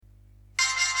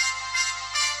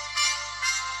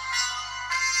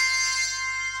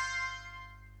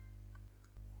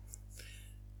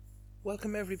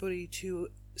Welcome everybody to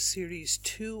Series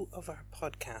 2 of our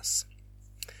podcasts.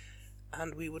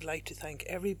 And we would like to thank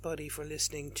everybody for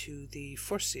listening to the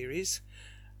first series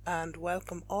and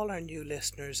welcome all our new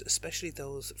listeners, especially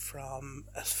those from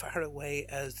as far away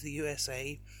as the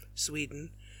USA,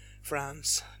 Sweden,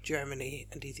 France, Germany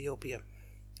and Ethiopia.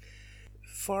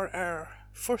 For our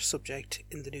first subject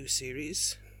in the new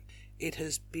series, it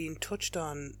has been touched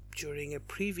on during a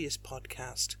previous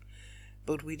podcast,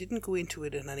 but we didn't go into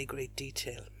it in any great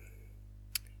detail.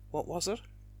 What was it?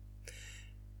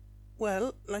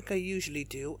 Well, like I usually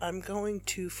do, I'm going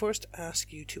to first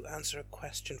ask you to answer a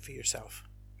question for yourself.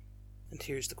 And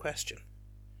here's the question.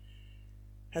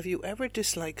 Have you ever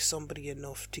disliked somebody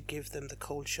enough to give them the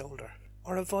cold shoulder,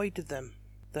 or avoided them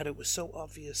that it was so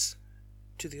obvious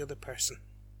to the other person?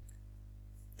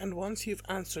 And once you've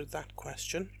answered that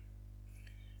question,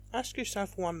 ask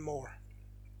yourself one more.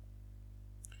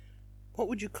 What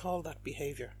would you call that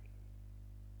behaviour?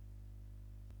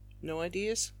 No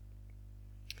ideas?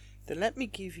 Then let me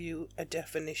give you a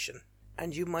definition,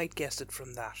 and you might guess it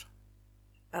from that.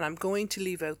 And I'm going to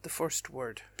leave out the first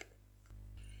word.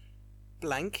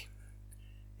 Blank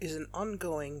is an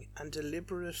ongoing and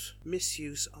deliberate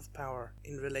misuse of power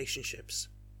in relationships.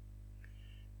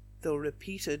 Though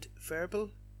repeated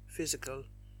verbal, physical,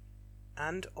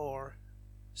 and or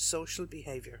social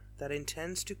behaviour that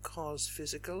intends to cause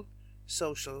physical,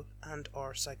 social and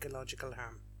or psychological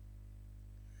harm.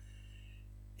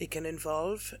 It can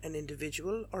involve an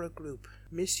individual or a group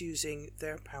misusing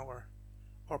their power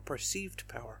or perceived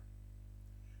power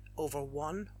over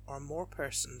one or more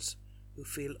persons who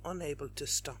feel unable to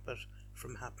stop it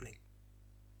from happening.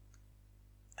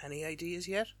 Any ideas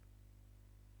yet?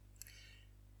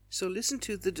 So listen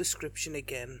to the description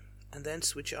again and then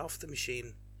switch off the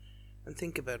machine and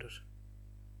think about it.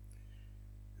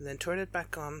 And then turn it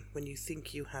back on when you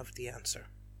think you have the answer.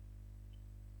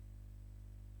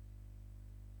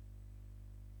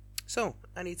 So,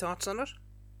 any thoughts on it?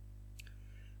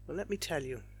 Well, let me tell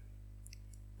you.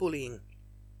 Bullying.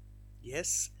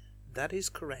 Yes, that is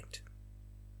correct.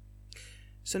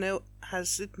 So now,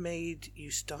 has it made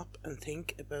you stop and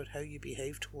think about how you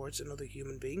behave towards another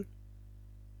human being?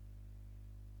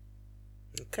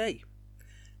 Okay,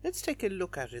 let's take a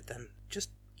look at it then. Just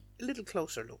a little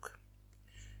closer look.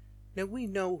 Now we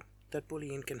know that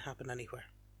bullying can happen anywhere,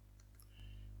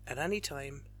 at any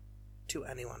time, to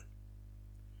anyone.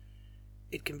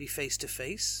 It can be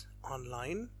face-to-face,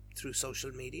 online, through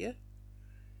social media.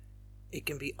 It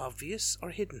can be obvious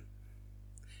or hidden.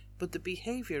 But the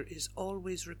behaviour is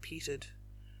always repeated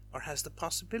or has the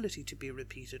possibility to be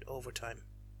repeated over time.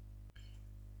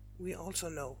 We also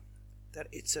know that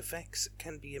its effects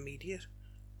can be immediate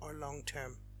or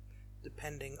long-term,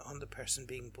 depending on the person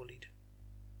being bullied.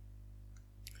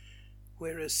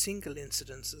 Whereas single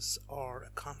incidences or a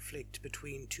conflict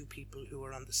between two people who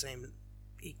are on the same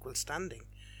equal standing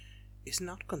is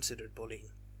not considered bullying,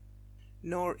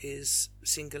 nor is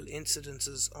single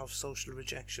incidences of social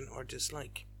rejection or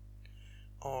dislike,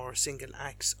 or single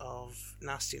acts of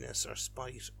nastiness or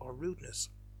spite or rudeness,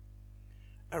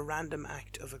 a random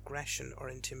act of aggression or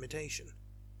intimidation.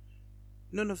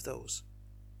 None of those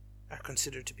are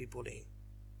considered to be bullying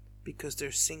because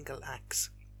they're single acts.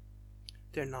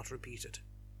 They're not repeated.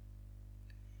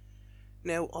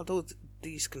 Now, although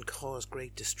these can cause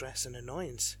great distress and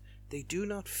annoyance, they do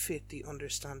not fit the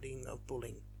understanding of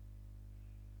bullying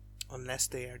unless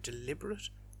they are deliberate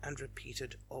and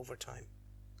repeated over time.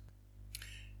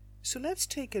 So let's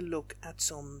take a look at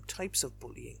some types of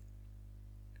bullying.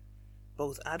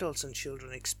 Both adults and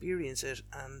children experience it,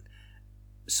 and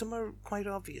some are quite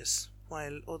obvious,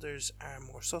 while others are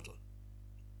more subtle.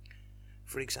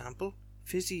 For example,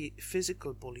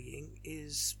 physical bullying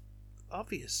is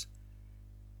obvious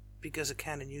because it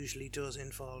can and usually does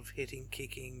involve hitting,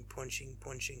 kicking, punching,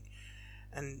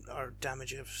 and or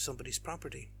damage of somebody's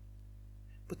property.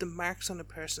 But the marks on a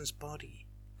person's body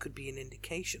could be an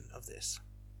indication of this.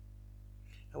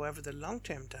 However, the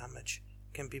long-term damage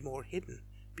can be more hidden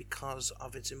because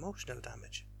of its emotional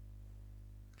damage.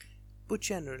 But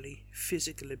generally,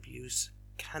 physical abuse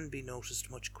can be noticed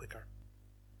much quicker.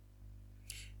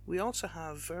 We also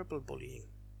have verbal bullying,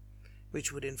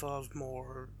 which would involve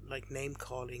more like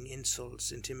name-calling,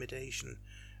 insults, intimidation,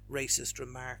 racist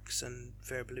remarks and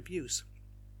verbal abuse.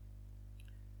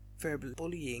 Verbal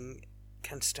bullying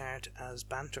can start as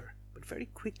banter, but very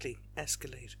quickly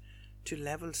escalate to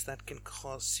levels that can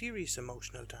cause serious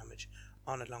emotional damage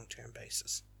on a long-term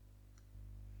basis.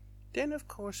 Then, of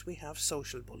course, we have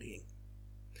social bullying,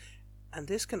 and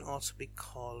this can also be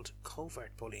called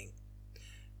covert bullying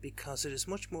because it is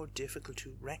much more difficult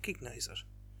to recognise it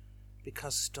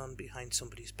because it's done behind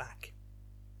somebody's back.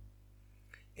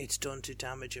 It's done to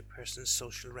damage a person's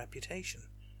social reputation.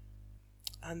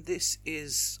 And this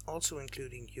is also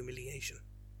including humiliation.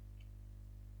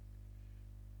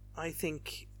 I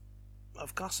think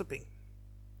of gossiping,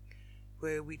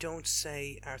 where we don't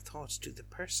say our thoughts to the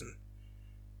person,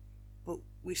 but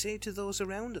we say it to those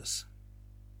around us.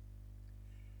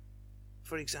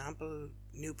 For example,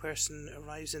 new person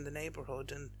arrives in the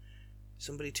neighbourhood and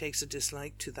somebody takes a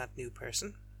dislike to that new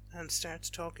person and starts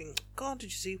talking, God, did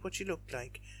you see what she looked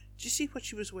like? Did you see what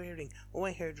she was wearing? Oh,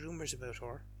 I heard rumours about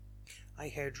her. I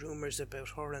heard rumours about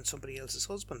her and somebody else's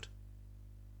husband.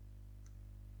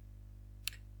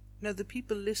 Now, the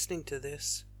people listening to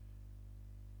this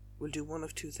will do one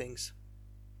of two things.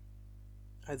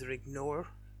 Either ignore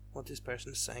what this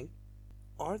person is saying,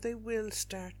 or they will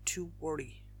start to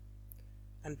worry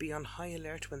and be on high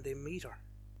alert when they meet her,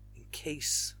 in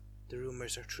case the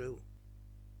rumours are true.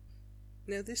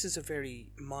 Now, this is a very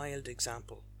mild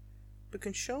example, but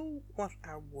can show what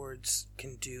our words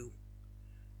can do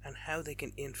and how they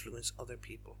can influence other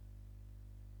people.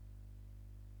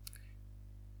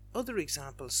 Other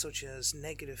examples, such as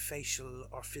negative facial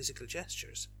or physical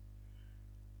gestures,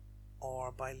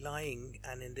 or by lying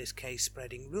and in this case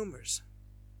spreading rumours,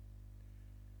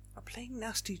 or playing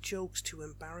nasty jokes to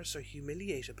embarrass or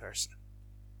humiliate a person,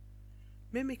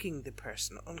 mimicking the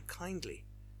person unkindly,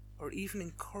 or even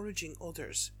encouraging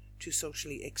others to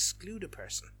socially exclude a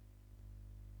person.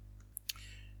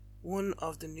 One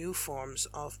of the new forms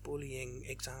of bullying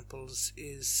examples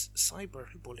is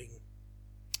cyberbullying,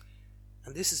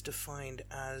 and this is defined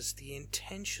as the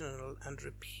intentional and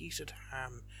repeated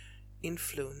harm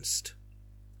influenced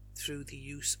through the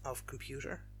use of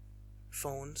computer,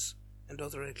 phones, and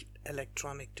other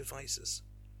electronic devices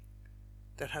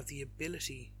that have the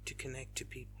ability to connect to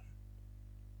people.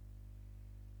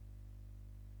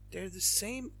 They're the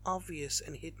same obvious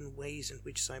and hidden ways in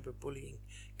which cyberbullying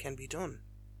can be done.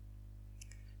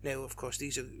 Now, of course,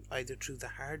 these are either through the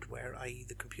hardware, i.e.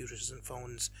 the computers and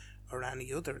phones or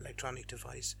any other electronic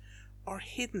device, or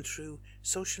hidden through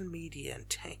social media and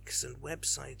texts and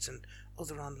websites and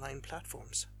other online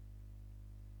platforms.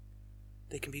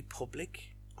 They can be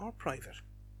public or private.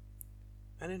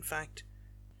 And in fact,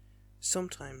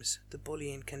 sometimes the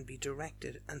bullying can be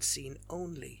directed and seen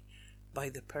only by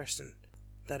the person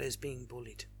that is being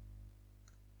bullied.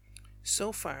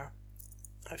 So far,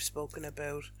 I've spoken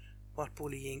about what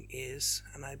bullying is,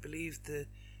 and I believe the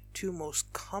two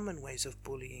most common ways of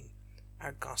bullying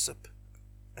are gossip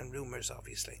and rumours,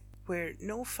 obviously, where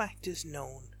no fact is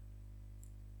known,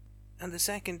 and the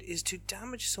second is to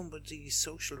damage somebody's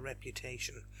social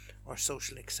reputation or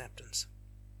social acceptance.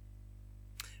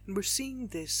 And we're seeing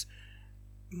this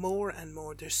more and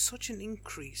more. There's such an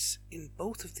increase in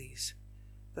both of these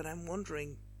that I'm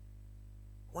wondering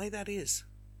why that is.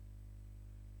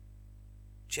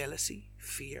 Jealousy,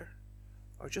 fear,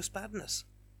 or just badness?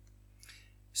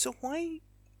 So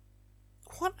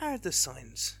what are the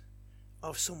signs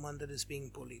of someone that is being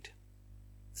bullied?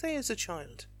 Say as a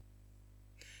child.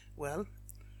 Well,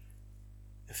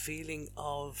 a feeling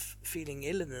of feeling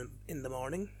ill in the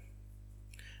morning,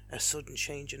 a sudden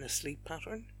change in a sleep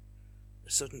pattern, a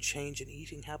sudden change in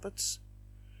eating habits,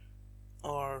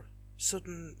 or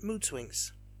sudden mood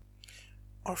swings,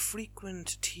 or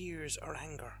frequent tears or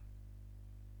anger.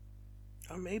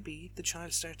 Or maybe the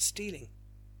child starts stealing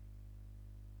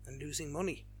and losing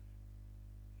money.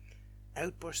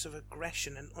 Outbursts of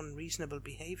aggression and unreasonable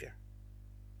behaviour.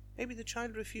 Maybe the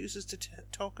child refuses to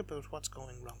talk about what's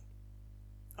going wrong.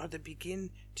 Or they begin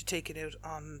to take it out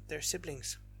on their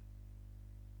siblings.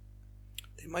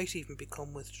 They might even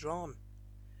become withdrawn,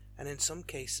 and in some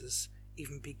cases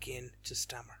even begin to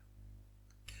stammer.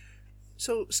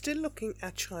 So, still looking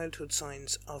at childhood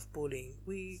signs of bullying,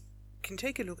 we can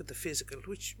take a look at the physical,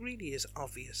 which really is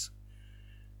obvious.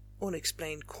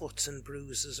 Unexplained cuts and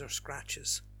bruises or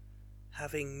scratches,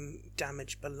 having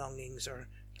damaged belongings or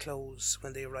clothes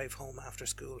when they arrive home after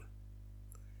school.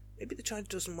 Maybe the child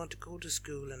doesn't want to go to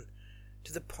school, and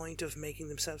to the point of making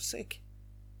themselves sick.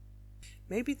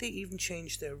 Maybe they even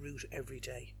change their route every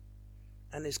day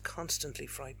and is constantly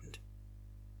frightened.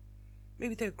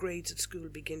 Maybe their grades at school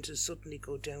begin to suddenly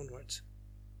go downwards.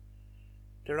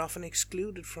 They're often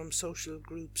excluded from social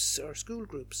groups or school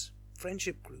groups,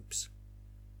 friendship groups.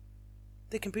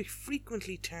 They can be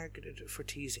frequently targeted for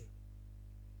teasing,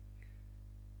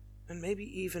 and maybe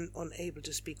even unable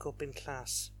to speak up in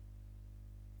class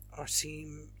or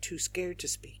seem too scared to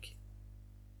speak.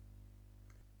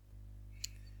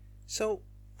 So,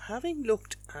 having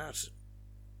looked at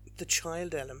the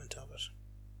child element of it,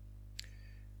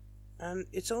 And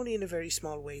it's only in a very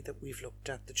small way that we've looked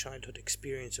at the childhood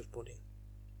experience of bullying.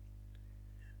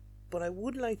 But I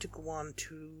would like to go on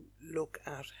to look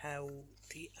at how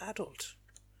the adult,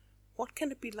 what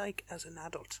can it be like as an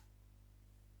adult?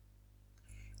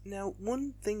 Now,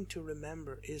 one thing to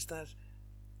remember is that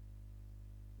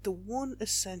the one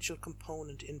essential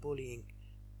component in bullying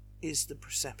is the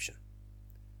perception,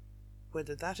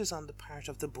 whether that is on the part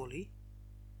of the bully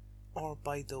or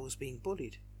by those being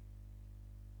bullied.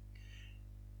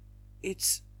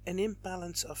 It's an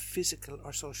imbalance of physical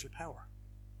or social power.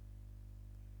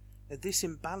 Now, this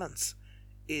imbalance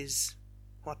is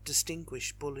what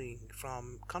distinguishes bullying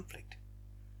from conflict.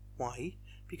 Why?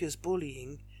 Because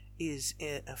bullying is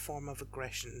a form of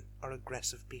aggression or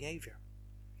aggressive behaviour,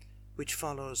 which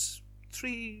follows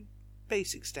 3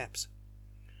 basic steps: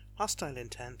 hostile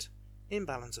intent,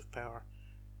 imbalance of power,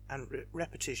 and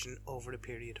repetition over a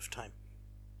period of time.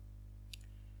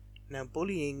 Now,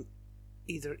 bullying,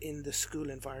 either in the school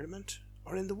environment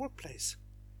or in the workplace,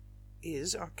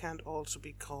 is or can also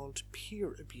be called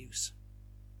peer abuse.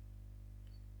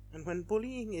 And when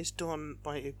bullying is done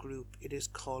by a group, it is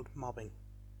called mobbing.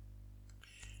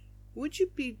 Would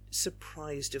you be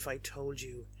surprised if I told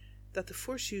you that the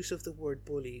first use of the word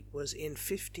bully was in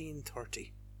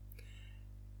 1530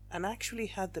 and actually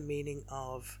had the meaning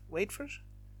of, wait for it,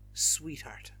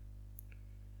 sweetheart,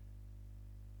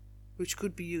 which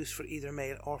could be used for either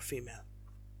male or female.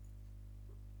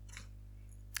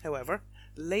 However,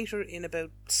 later in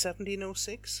about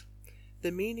 1706,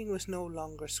 the meaning was no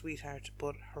longer sweetheart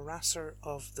but harasser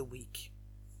of the weak.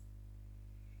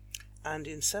 And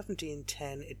in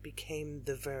 1710 it became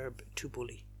the verb to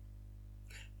bully.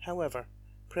 However,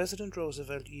 President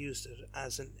Roosevelt used it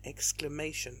as an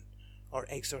exclamation or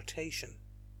exhortation,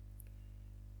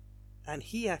 and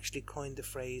he actually coined the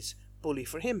phrase bully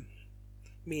for him,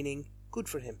 meaning good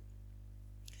for him.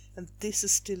 And this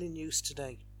is still in use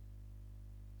today.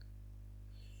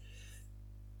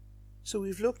 So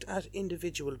we've looked at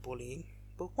individual bullying,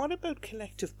 but what about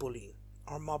collective bullying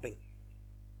or mobbing?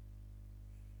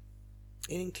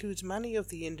 It includes many of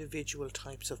the individual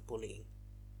types of bullying.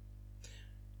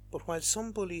 But while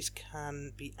some bullies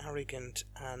can be arrogant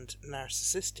and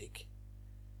narcissistic,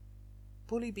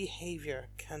 bully behaviour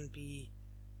can be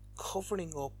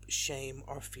covering up shame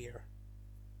or fear,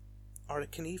 or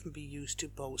it can even be used to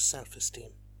boast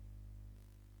self-esteem.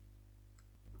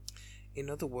 In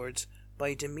other words,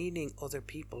 by demeaning other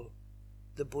people,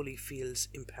 the bully feels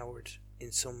empowered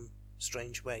in some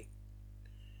strange way.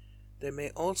 There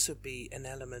may also be an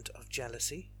element of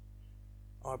jealousy,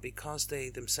 or because they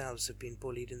themselves have been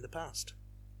bullied in the past.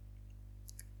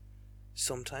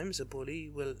 Sometimes a bully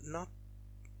will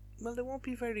they won't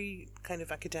be very kind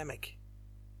of academic,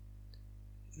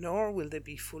 nor will they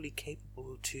be fully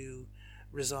capable to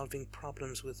resolving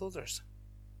problems with others.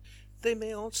 They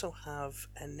may also have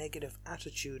a negative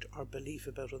attitude or belief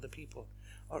about other people,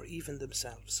 or even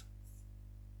themselves.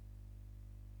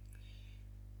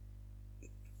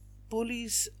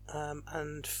 Bullies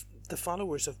and the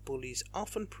followers of bullies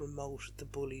often promote the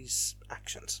bully's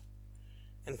actions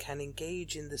and can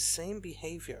engage in the same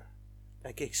behaviour,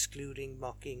 like excluding,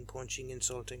 mocking, punching,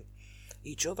 insulting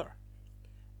each other,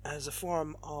 as a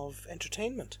form of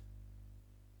entertainment.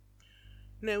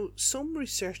 Now, some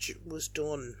research was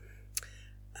done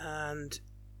and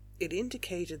it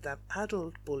indicated that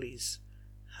adult bullies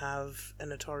have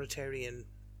an authoritarian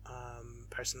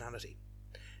personality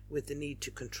with the need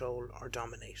to control or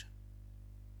dominate.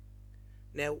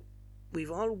 Now,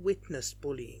 we've all witnessed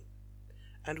bullying,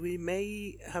 and we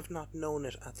may have not known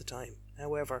it at the time.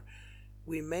 However,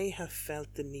 we may have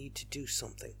felt the need to do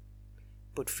something,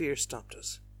 but fear stopped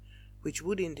us, which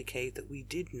would indicate that we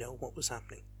did know what was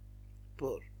happening,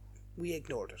 but we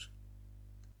ignored it.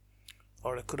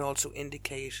 Or it could also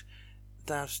indicate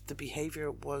that the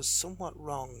behaviour was somewhat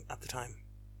wrong at the time.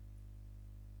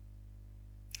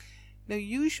 Now,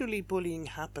 usually bullying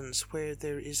happens where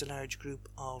there is a large group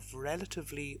of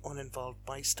relatively uninvolved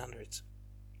bystanders.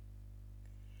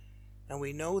 And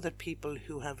we know that people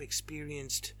who have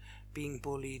experienced being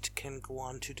bullied can go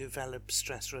on to develop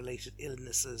stress-related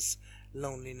illnesses,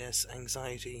 loneliness,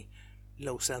 anxiety,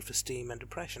 low self-esteem and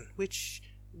depression, which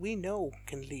we know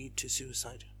can lead to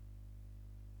suicide.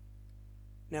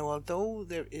 Now, although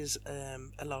there is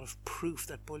a lot of proof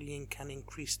that bullying can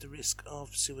increase the risk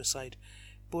of suicide,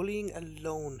 bullying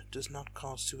alone does not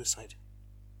cause suicide.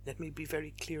 Let me be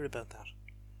very clear about that.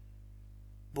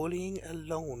 Bullying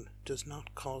alone does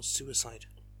not cause suicide.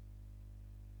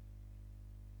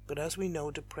 But as we know,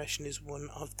 depression is one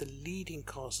of the leading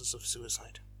causes of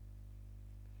suicide.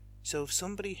 So if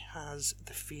somebody has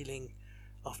the feeling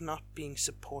of not being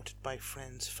supported by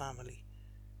friends, family,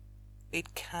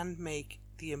 it can make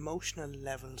the emotional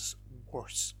levels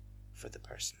worse for the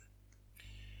person.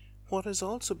 What has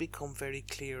also become very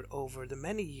clear over the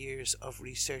many years of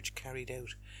research carried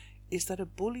out is that a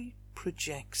bully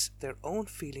projects their own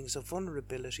feelings of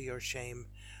vulnerability or shame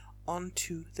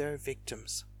onto their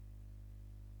victims.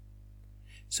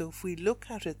 So if we look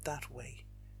at it that way,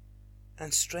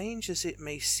 and strange as it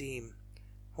may seem,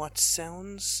 what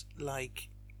sounds like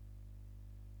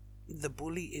the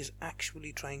bully is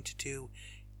actually trying to do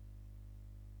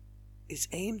is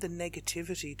aim the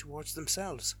negativity towards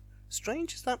themselves,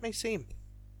 strange as that may seem.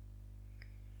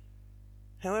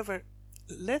 However,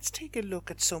 let's take a look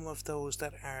at some of those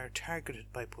that are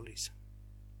targeted by bullies.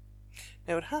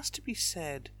 Now, it has to be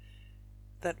said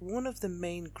that one of the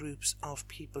main groups of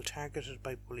people targeted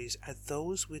by bullies are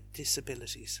those with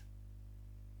disabilities.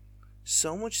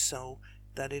 So much so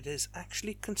that it is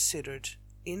actually considered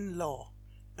in law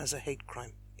as a hate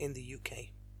crime in the UK.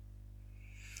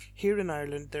 Here in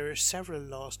Ireland, there are several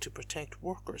laws to protect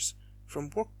workers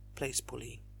from workplace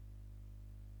bullying.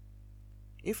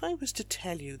 If I was to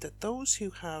tell you that those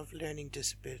who have learning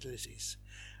disabilities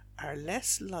are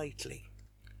less likely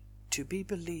to be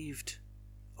believed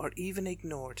or even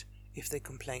ignored if they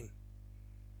complain.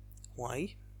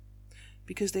 Why?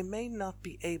 Because they may not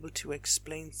be able to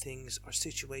explain things or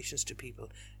situations to people,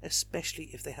 especially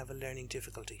if they have a learning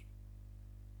difficulty.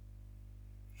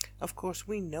 Of course,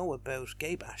 we know about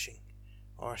gay bashing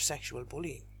or sexual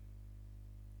bullying,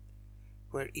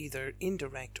 where either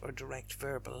indirect or direct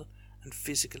verbal and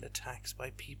physical attacks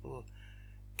by people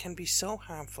can be so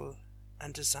harmful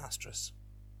and disastrous.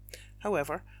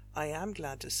 However, I am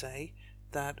glad to say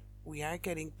that we are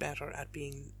getting better at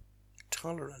being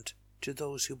tolerant to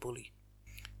those who bully.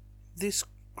 This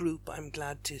group, I'm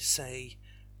glad to say,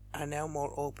 are now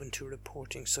more open to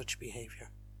reporting such behaviour.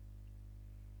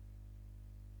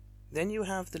 Then you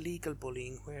have the legal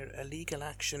bullying, where a legal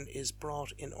action is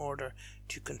brought in order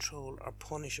to control or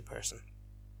punish a person.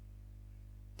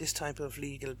 This type of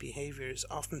legal behaviour is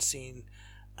often seen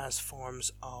as forms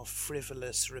of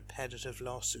frivolous, repetitive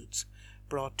lawsuits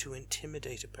brought to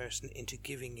intimidate a person into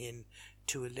giving in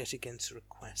to a litigant's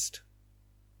request.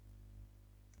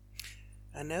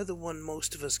 And now the one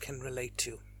most of us can relate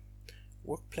to,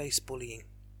 workplace bullying.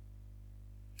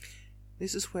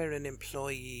 This is where an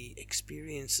employee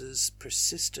experiences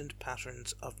persistent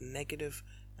patterns of negative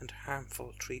and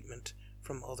harmful treatment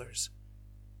from others,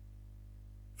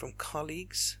 from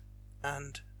colleagues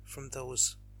and from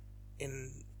those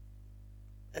in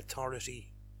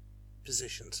authority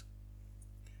positions.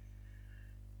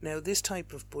 Now, this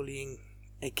type of bullying,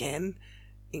 again,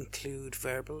 include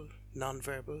verbal,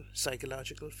 non-verbal,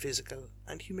 psychological, physical,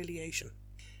 and humiliation.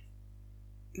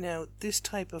 Now, this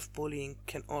type of bullying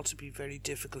can also be very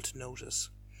difficult to notice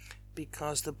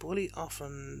because the bully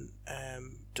often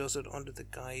does it under the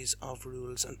guise of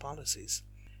rules and policies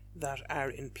that are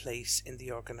in place in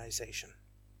the organisation.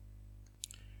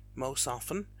 Most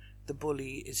often, the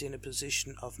bully is in a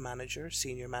position of manager,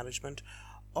 senior management,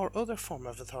 or other form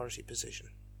of authority position.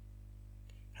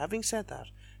 Having said that,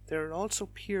 there are also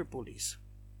peer bullies,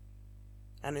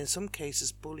 and in some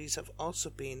cases bullies have also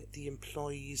been the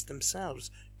employees themselves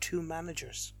to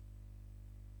managers.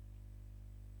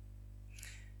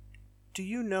 Do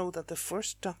you know that the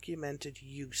first documented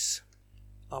use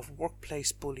of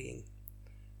workplace bullying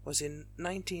was in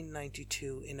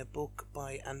 1992 in a book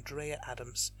by Andrea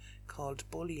Adams called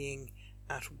Bullying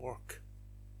at Work: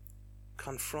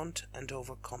 Confront and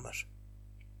Overcome It.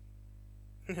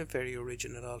 Very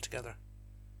original altogether.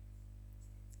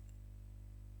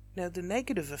 Now, the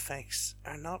negative effects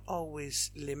are not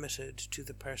always limited to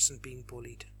the person being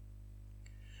bullied,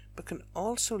 but can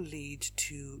also lead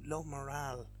to low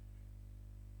morale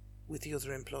with the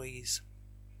other employees,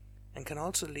 and can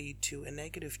also lead to a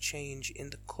negative change in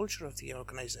the culture of the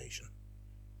organisation.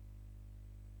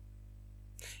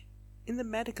 In the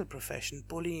medical profession,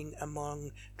 bullying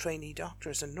among trainee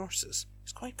doctors and nurses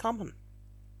is quite common.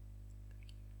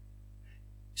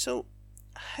 So,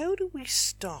 how do we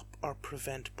stop or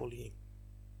prevent bullying?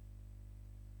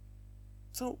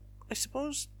 So, I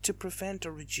suppose to prevent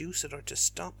or reduce it or to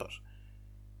stop it,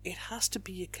 it has to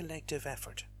be a collective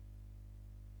effort.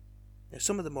 Now,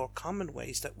 some of the more common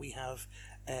ways that we have,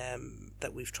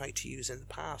 that we've tried to use in the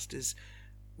past, is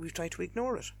we've tried to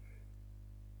ignore it.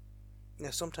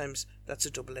 Now, sometimes that's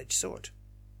a double-edged sword.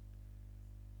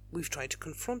 We've tried to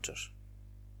confront it.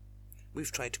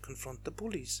 We've tried to confront the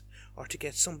bullies, or to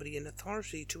get somebody in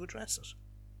authority to address it.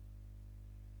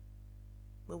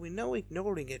 Well, we know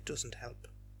ignoring it doesn't help,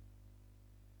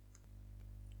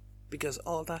 because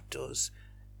all that does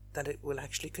that it will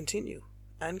actually continue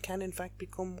and can in fact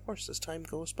become worse as time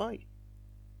goes by.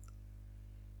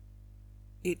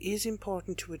 It is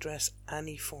important to address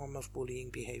any form of bullying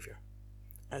behaviour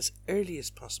as early as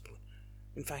possible,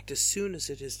 in fact as soon as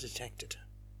it is detected.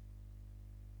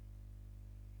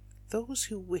 Those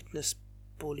who witness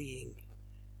bullying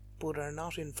but are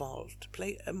not involved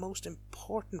play a most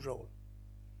important role,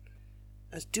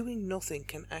 as doing nothing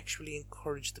can actually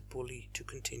encourage the bully to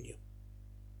continue.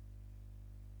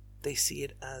 They see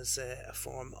it as a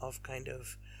form of kind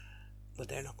of, well,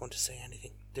 they're not going to say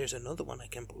anything, there's another one I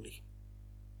can bully.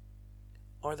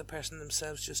 Or the person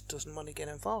themselves just doesn't want to get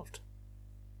involved.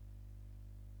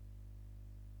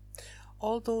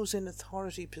 All those in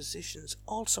authority positions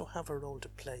also have a role to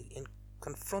play in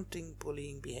confronting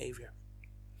bullying behaviour.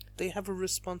 They have a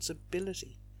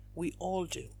responsibility. We all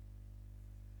do.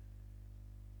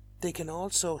 They can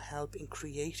also help in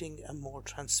creating a more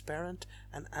transparent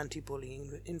and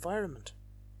anti-bullying environment.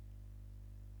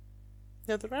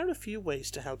 Now, there are a few ways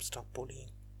to help stop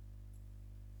bullying,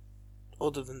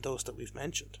 other than those that we've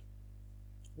mentioned.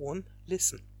 1.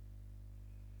 Listen.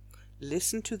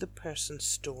 Listen to the person's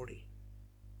story.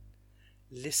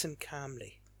 Listen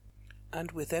calmly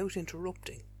and without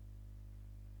interrupting,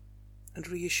 and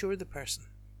reassure the person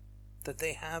that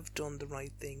they have done the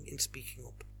right thing in speaking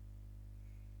up.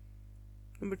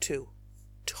 Number 2,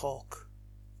 talk.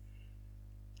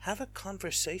 Have a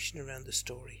conversation around the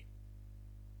story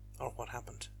or what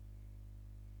happened.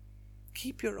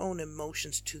 Keep your own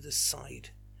emotions to the side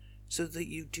so that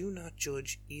you do not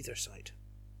judge either side.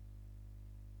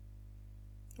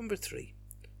 Number 3,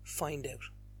 find out.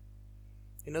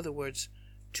 In other words,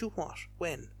 to what,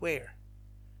 when, where,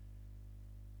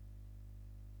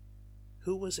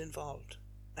 who was involved,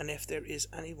 and if there is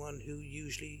anyone who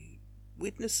usually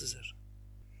witnesses it.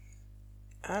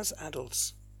 As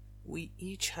adults, we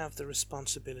each have the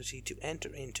responsibility to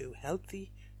enter into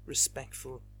healthy,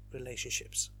 respectful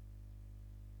relationships.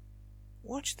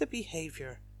 Watch the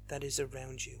behaviour that is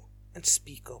around you and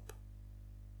speak up.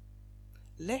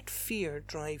 Let fear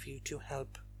drive you to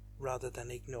help rather than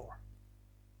ignore.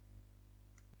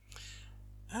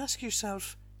 Ask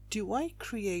yourself, do I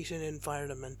create an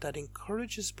environment that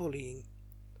encourages bullying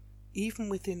even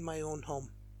within my own home?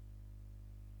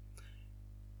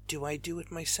 Do I do it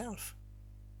myself?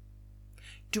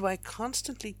 Do I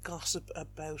constantly gossip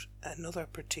about another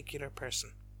particular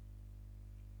person?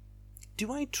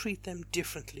 Do I treat them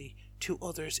differently to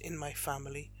others in my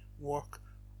family, work,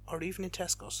 or even in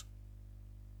Tesco's?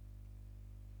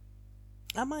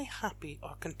 Am I happy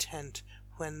or content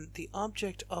when the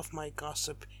object of my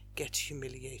gossip gets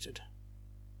humiliated?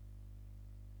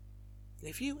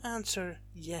 If you answer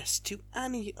yes to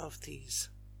any of these,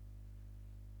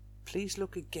 please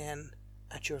look again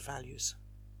at your values,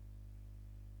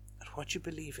 at what you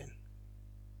believe in,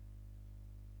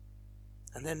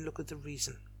 and then look at the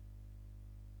reason.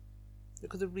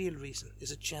 Look at the real reason.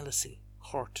 Is it jealousy,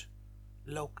 hurt,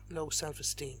 low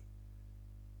self-esteem?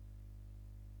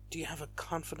 Do you have a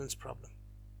confidence problem?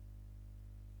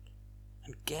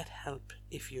 And get help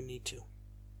if you need to.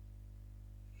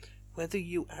 Whether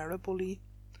you are a bully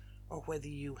or whether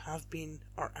you have been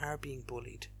or are being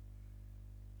bullied,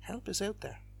 help is out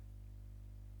there.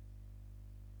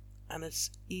 And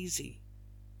it's easy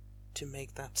to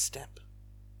make that step.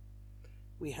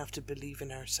 We have to believe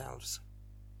in ourselves.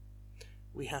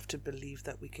 We have to believe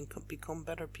that we can become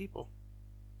better people,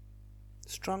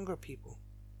 stronger people,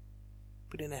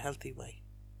 but in a healthy way.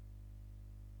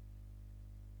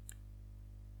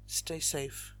 Stay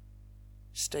safe,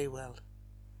 stay well.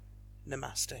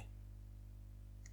 Namaste.